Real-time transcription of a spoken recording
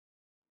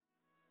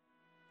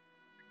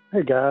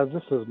Hey guys,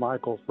 this is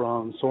Michael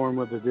from Soaring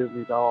with the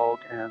Disney Dog,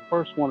 and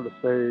first wanted to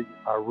say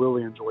I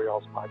really enjoy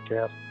y'all's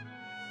podcast.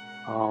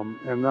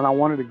 And then I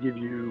wanted to give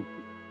you,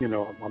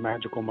 a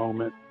magical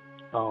moment.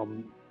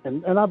 And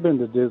I've been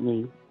to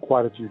Disney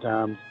quite a few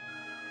times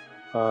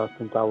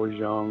since I was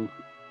young.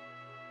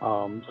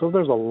 So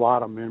there's a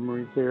lot of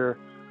memories there.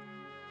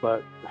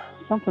 But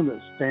something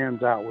that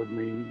stands out with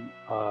me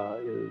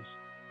is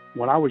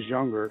when I was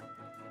younger,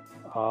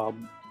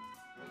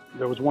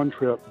 there was one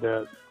trip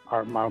that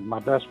my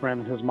best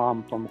friend and his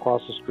mom from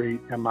across the street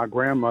and my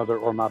grandmother,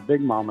 or my big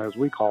mama as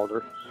we called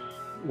her,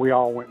 we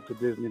all went to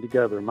Disney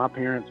together. My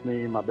parents,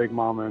 me, my big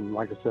mama, and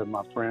like I said,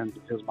 my friend,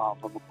 his mom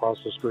from across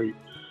the street.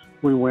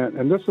 We went,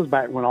 and this was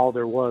back when all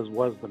there was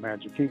the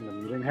Magic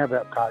Kingdom. You didn't have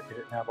Epcot, you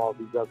didn't have all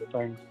these other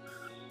things.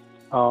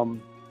 And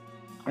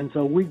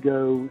so we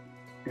go,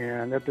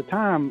 and at the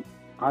time,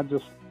 I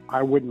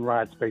wouldn't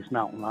ride Space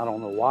Mountain. I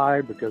don't know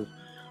why, because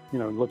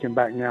looking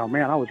back now,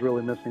 man, I was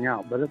really missing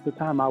out. But at the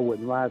time, I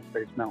wouldn't ride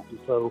Space Mountain.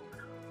 So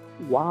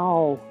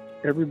while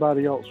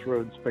everybody else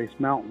rode Space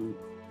Mountain,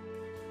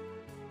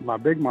 my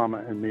big mama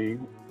and me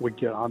would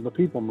get on the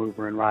People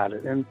Mover and ride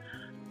it. And,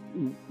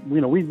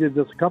 we did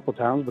this a couple of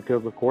times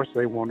because, of course,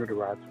 they wanted to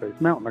ride Space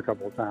Mountain a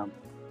couple of times.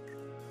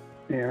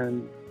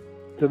 And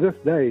to this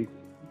day,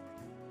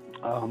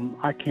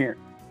 I can't,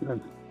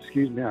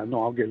 excuse me, I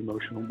know I'll get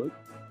emotional, but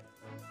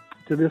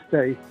to this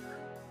day,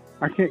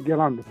 I can't get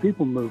on the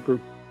People Mover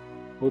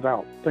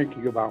without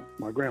thinking about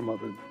my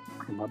grandmother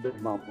and my big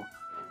mama.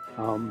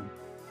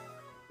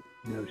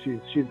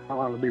 She's gone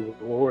on to be with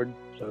the Lord,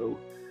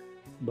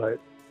 but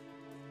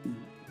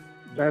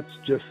that's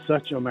just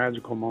such a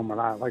magical moment.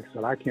 Like I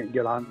said, I can't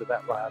get onto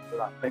that ride,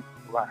 but I think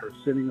about her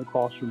sitting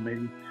across from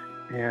me,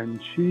 and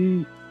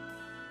she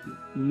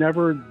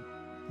never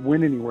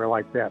went anywhere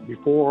like that.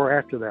 Before or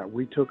after that,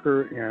 we took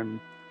her, and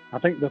I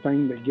think the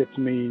thing that gets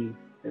me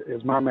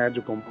is my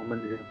magical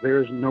moment is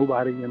there's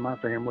nobody in my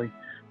family,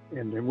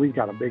 and we've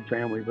got a big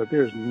family, but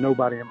there's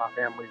nobody in my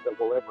family that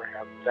will ever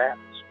have that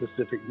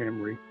specific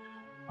memory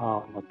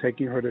of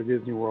taking her to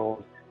Disney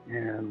World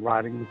and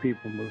riding the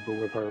People Mover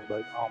with her.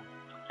 But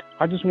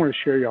I just want to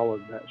share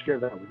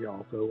that with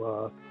y'all.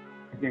 So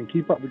again,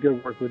 keep up the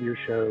good work with your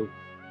show,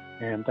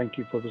 and thank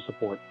you for the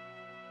support.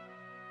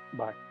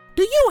 Bye.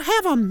 Do you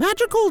have a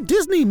magical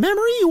Disney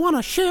memory you want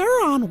to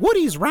share on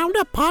Woody's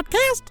Roundup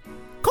podcast?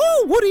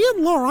 Call Woody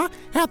and Laura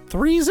at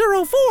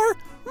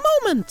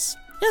 304-MOMENTS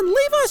and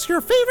leave us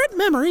your favorite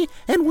memory,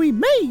 and we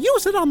may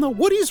use it on the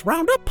Woody's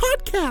Roundup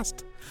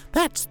podcast.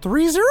 That's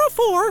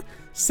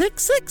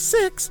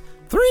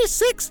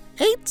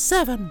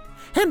 304-666-3687.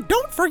 And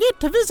don't forget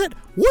to visit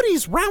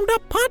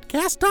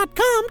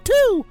Woody'sRoundupPodcast.com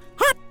too.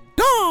 Hot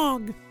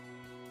dog!